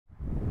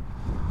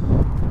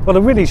Well, I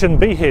really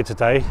shouldn't be here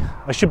today.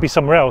 I should be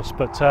somewhere else,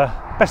 but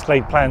best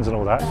laid plans and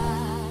all that.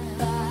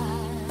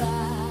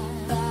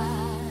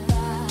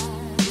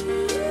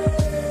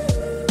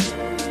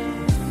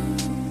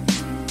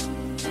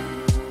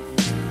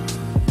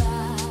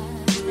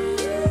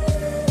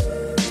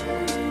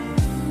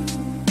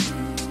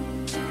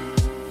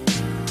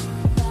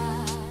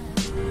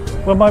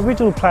 Well, my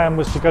original plan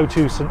was to go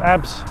to St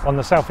Abbs on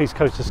the southeast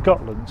coast of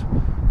Scotland,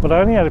 but I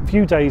only had a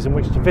few days in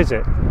which to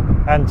visit,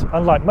 and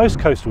unlike most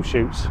coastal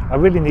shoots, I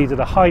really needed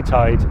a high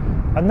tide,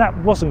 and that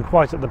wasn't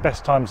quite at the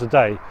best times of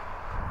day.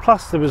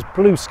 Plus there was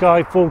blue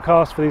sky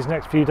forecast for these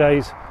next few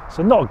days,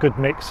 so not a good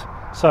mix,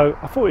 so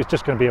I thought it was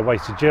just going to be a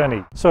wasted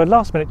journey. So a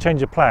last minute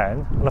change of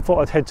plan, and I thought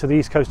I'd head to the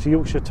east coast of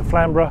Yorkshire to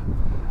Flamborough,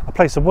 a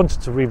place I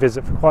wanted to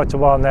revisit for quite a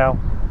while now,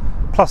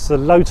 plus the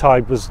low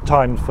tide was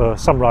timed for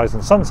sunrise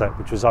and sunset,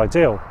 which was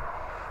ideal.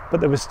 But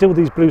there was still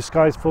these blue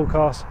skies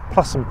forecast,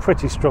 plus some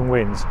pretty strong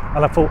winds,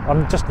 and I thought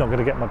I'm just not going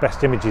to get my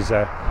best images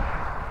there.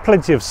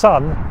 Plenty of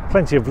sun,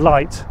 plenty of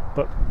light,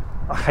 but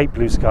I hate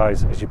blue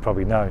skies, as you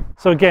probably know.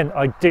 So again,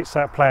 I ditched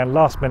that plan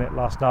last minute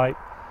last night,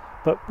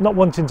 but not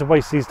wanting to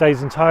waste these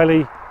days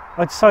entirely,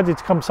 I decided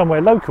to come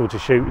somewhere local to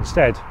shoot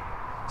instead.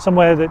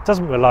 Somewhere that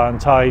doesn't rely on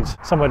tides,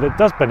 somewhere that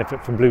does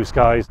benefit from blue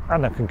skies,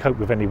 and I can cope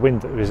with any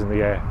wind that there is in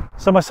the air.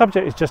 So my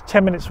subject is just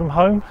 10 minutes from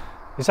home.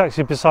 It's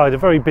actually beside a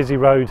very busy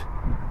road,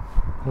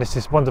 and it's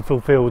this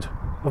wonderful field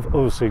of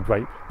oilseed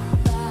rape.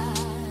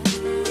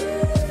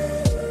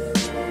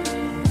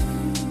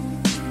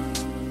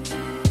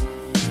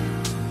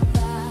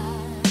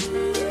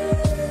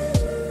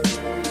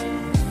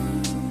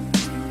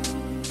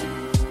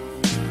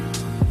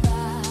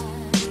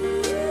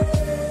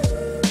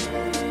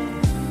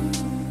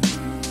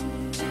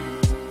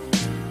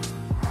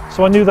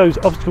 So I knew those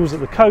obstacles at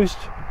the coast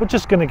were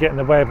just going to get in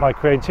the way of my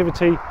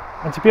creativity,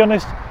 and to be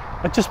honest,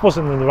 I just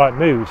wasn't in the right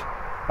mood.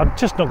 I'm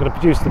just not going to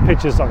produce the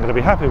pictures I'm going to be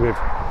happy with.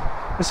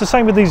 It's the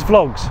same with these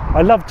vlogs.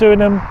 I love doing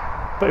them,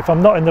 but if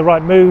I'm not in the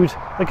right mood,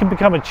 they can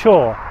become a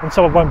chore, and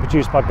so I won't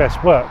produce my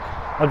best work.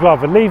 I'd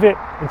rather leave it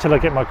until I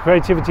get my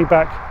creativity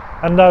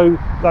back and know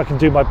that I can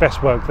do my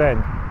best work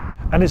then.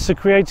 And it's the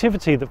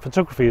creativity that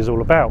photography is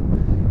all about.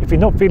 If you're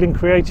not feeling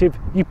creative,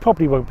 you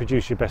probably won't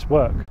produce your best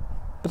work.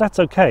 But that's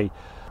okay.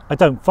 I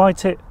don't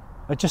fight it,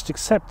 I just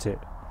accept it,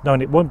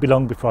 knowing it won't be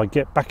long before I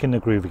get back in the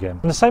groove again.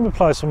 And the same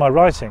applies for my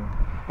writing.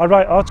 I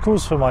write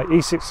articles for my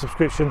E6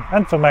 subscription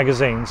and for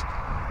magazines,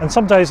 and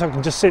some days I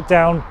can just sit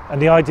down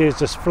and the ideas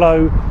just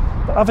flow,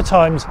 but other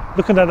times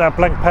looking at that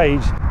blank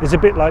page is a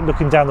bit like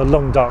looking down a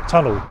long dark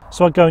tunnel.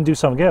 So I go and do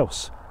something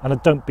else, and I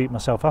don't beat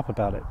myself up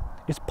about it.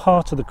 It's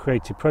part of the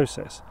creative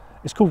process.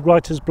 It's called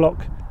writer's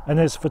block, and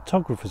there's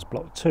photographer's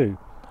block too.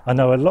 I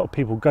know a lot of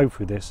people go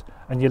through this,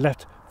 and you're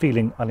left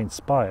feeling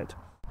uninspired.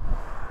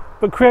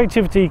 But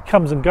creativity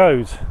comes and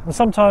goes, and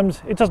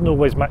sometimes it doesn't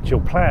always match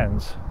your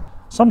plans.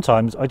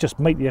 Sometimes I just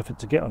make the effort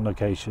to get on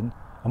location,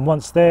 and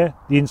once there,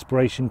 the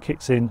inspiration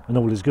kicks in and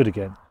all is good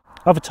again.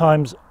 Other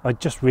times I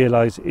just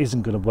realise it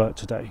isn't going to work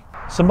today.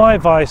 So my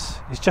advice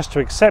is just to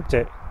accept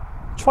it,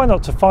 try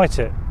not to fight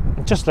it,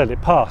 and just let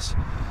it pass.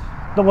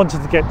 Not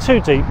wanting to get too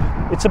deep,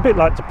 it's a bit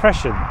like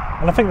depression,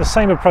 and I think the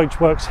same approach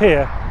works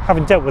here,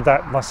 having dealt with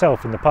that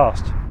myself in the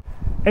past.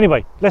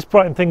 Anyway, let's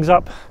brighten things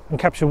up and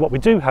capture what we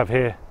do have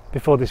here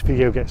before this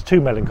video gets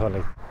too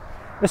melancholy.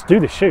 Let's do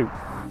this shoot.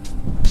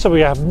 So we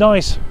have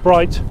nice,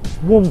 bright,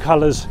 warm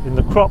colours in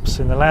the crops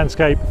in the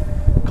landscape,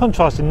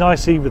 contrasting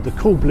nicely with the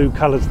cool blue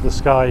colours of the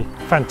sky.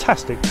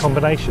 Fantastic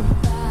combination.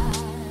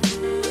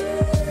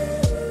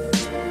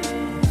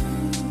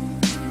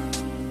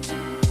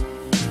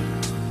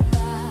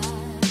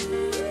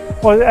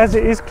 Well, as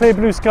it is clear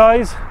blue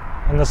skies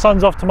and the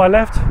sun's off to my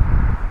left,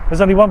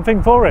 there's only one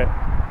thing for it.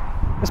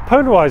 Let's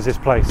polarise this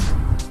place.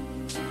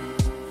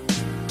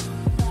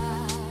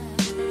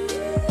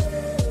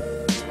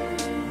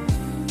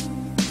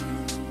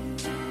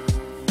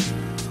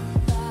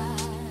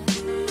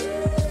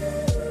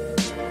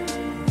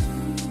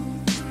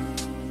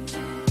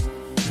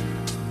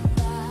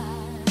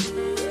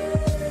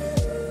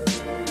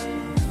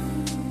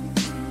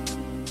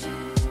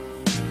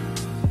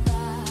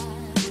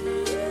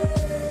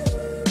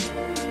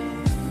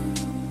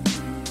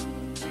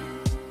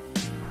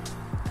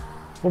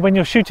 Well, when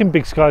you're shooting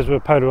big skies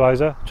with a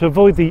polarizer, to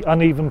avoid the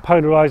uneven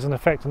polarizing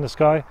effect in the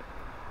sky,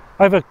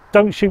 either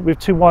don't shoot with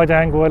too wide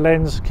angle a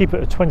lens, keep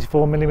it at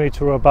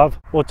 24mm or above.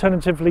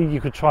 Alternatively,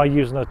 you could try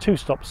using a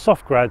 2-stop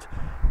soft grad,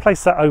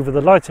 place that over the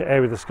lighter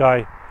area of the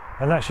sky,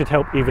 and that should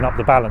help even up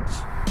the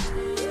balance.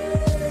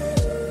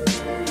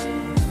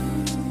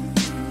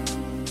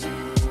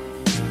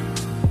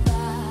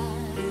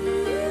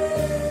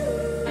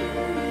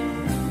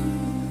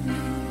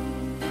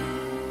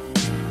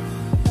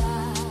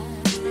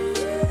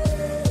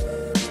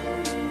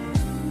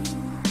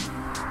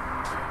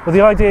 Well,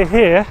 the idea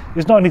here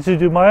is not only to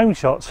do my own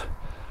shots,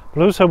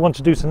 but I also want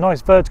to do some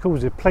nice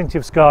verticals with plenty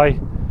of sky,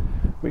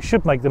 which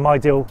should make them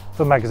ideal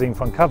for magazine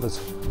front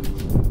covers.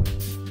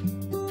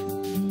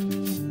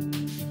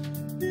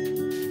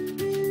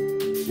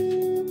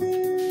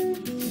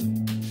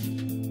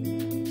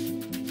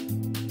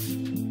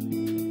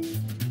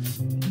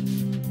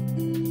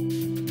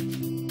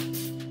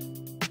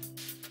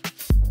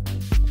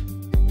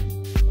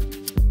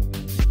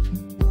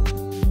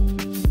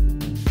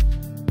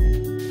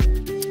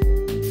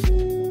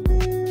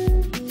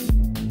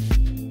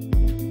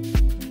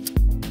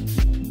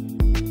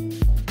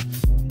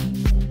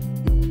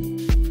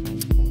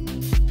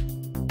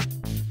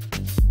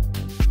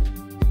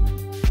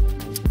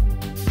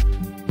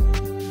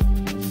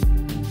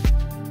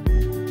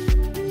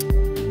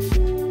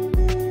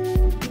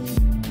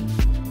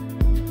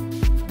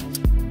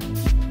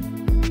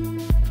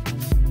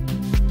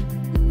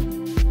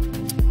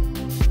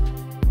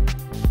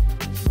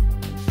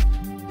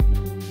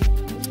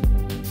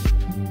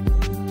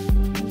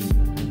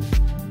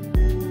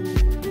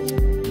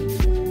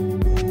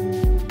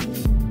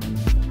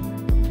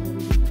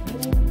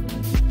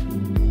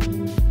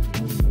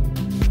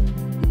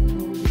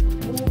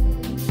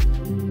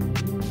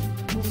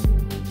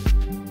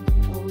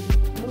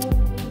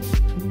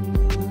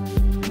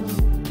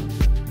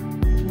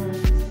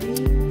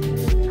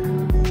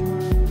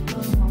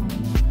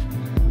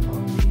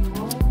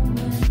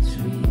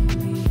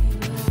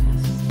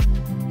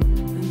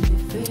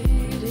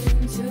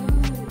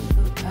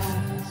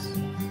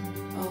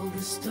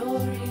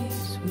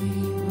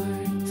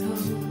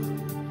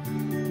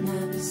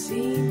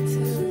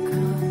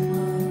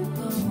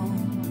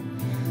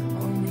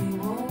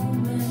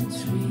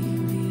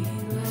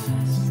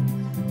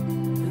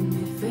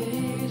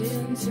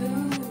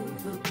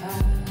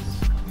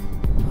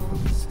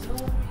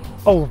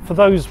 Oh, for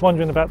those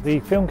wondering about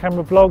the film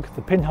camera vlog,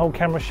 the pinhole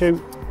camera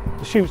shoot,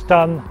 the shoot's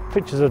done,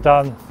 pictures are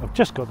done. I've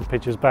just got the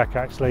pictures back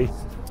actually,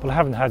 but I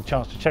haven't had a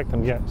chance to check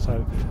them yet,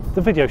 so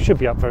the video should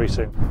be up very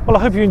soon. Well,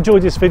 I hope you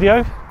enjoyed this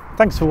video.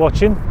 Thanks for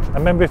watching, and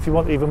remember, if you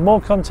want even more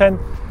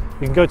content,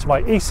 you can go to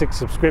my E6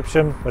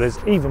 subscription where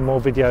there's even more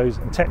videos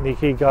and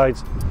technique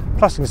e-guides,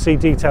 plus you can see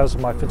details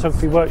of my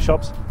photography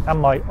workshops and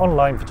my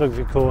online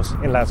photography course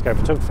in landscape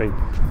photography.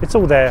 It's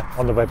all there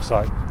on the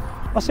website.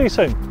 I'll see you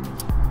soon.